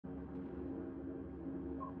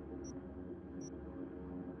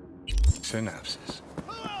synapses.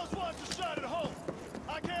 Who else wants a shot at home?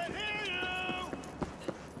 I can't hear you!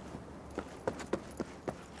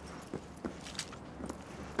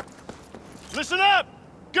 Listen up!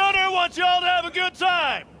 Gunner wants y'all to have a good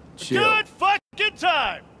time! Chill. Good fucking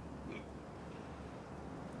time!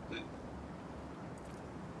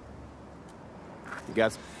 You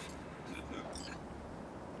got...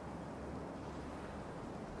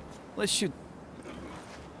 Let's shoot...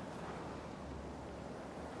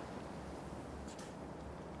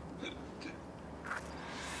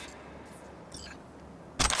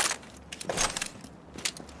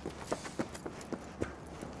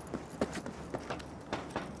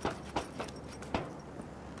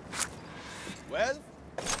 Well,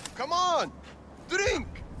 come on, drink.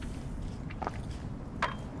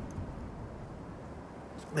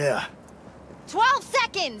 Yeah. 12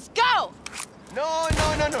 seconds, go! No.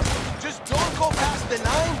 Just don't go past the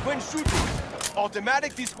line when shooting.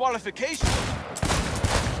 Automatic disqualification.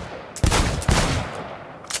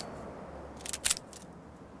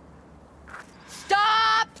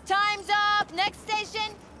 Stop! Time's up! Next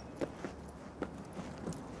station!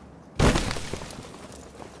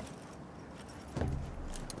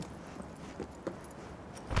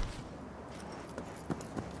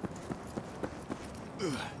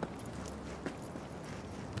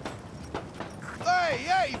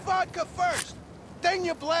 Hey, vodka first! Then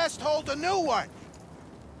you blast hold a new one!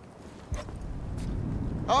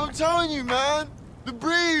 I'm telling you, man. The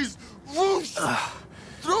breeze. Whoosh.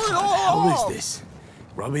 Through it all. What the hell is this?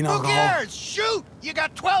 Rubbing Who alcohol? cares? Shoot! You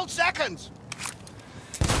got 12 seconds!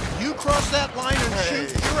 You cross that line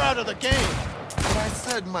and shoot, you're out of the game. But I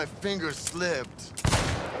said my finger slipped.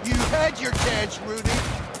 You had your chance, Rudy.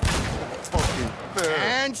 Fucking fair.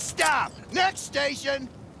 And stop! Next station!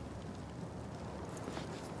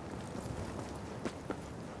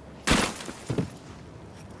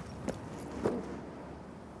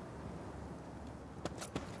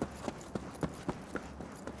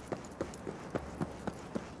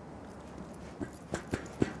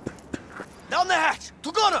 Down the hatch!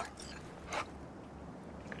 Together!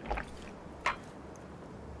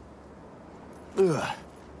 Ugh.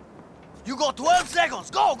 You got 12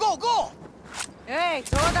 seconds! Go, go, go! Hey,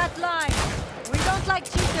 throw that line. We don't like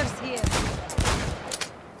cheaters here.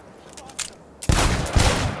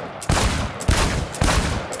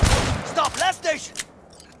 Stop! Last station!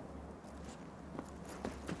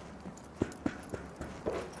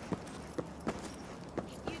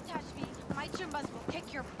 If you touch me, my chumbas will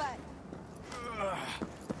kick your butt. No,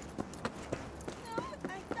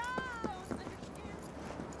 I don't.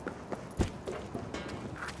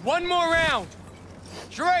 One more round.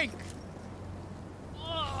 Drink.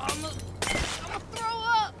 I'm gonna throw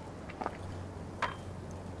up.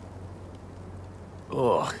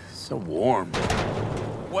 Ugh, so warm.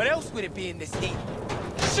 What else would it be in this heat?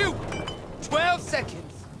 Shoot! 12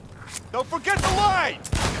 seconds. Don't forget the line!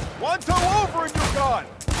 One toe over and you're gone!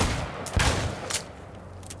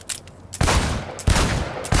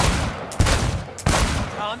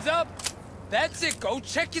 Time's up. That's it. Go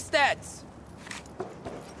check your stats.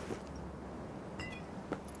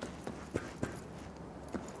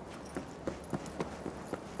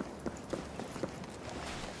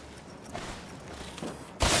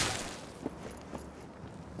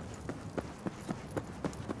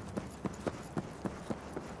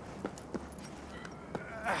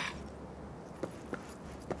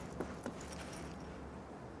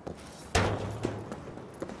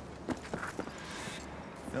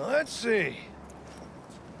 Now let's see.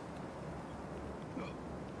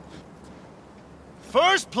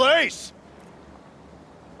 First place!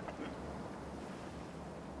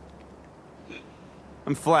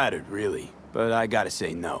 I'm flattered, really, but I gotta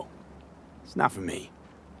say no. It's not for me.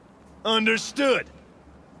 Understood.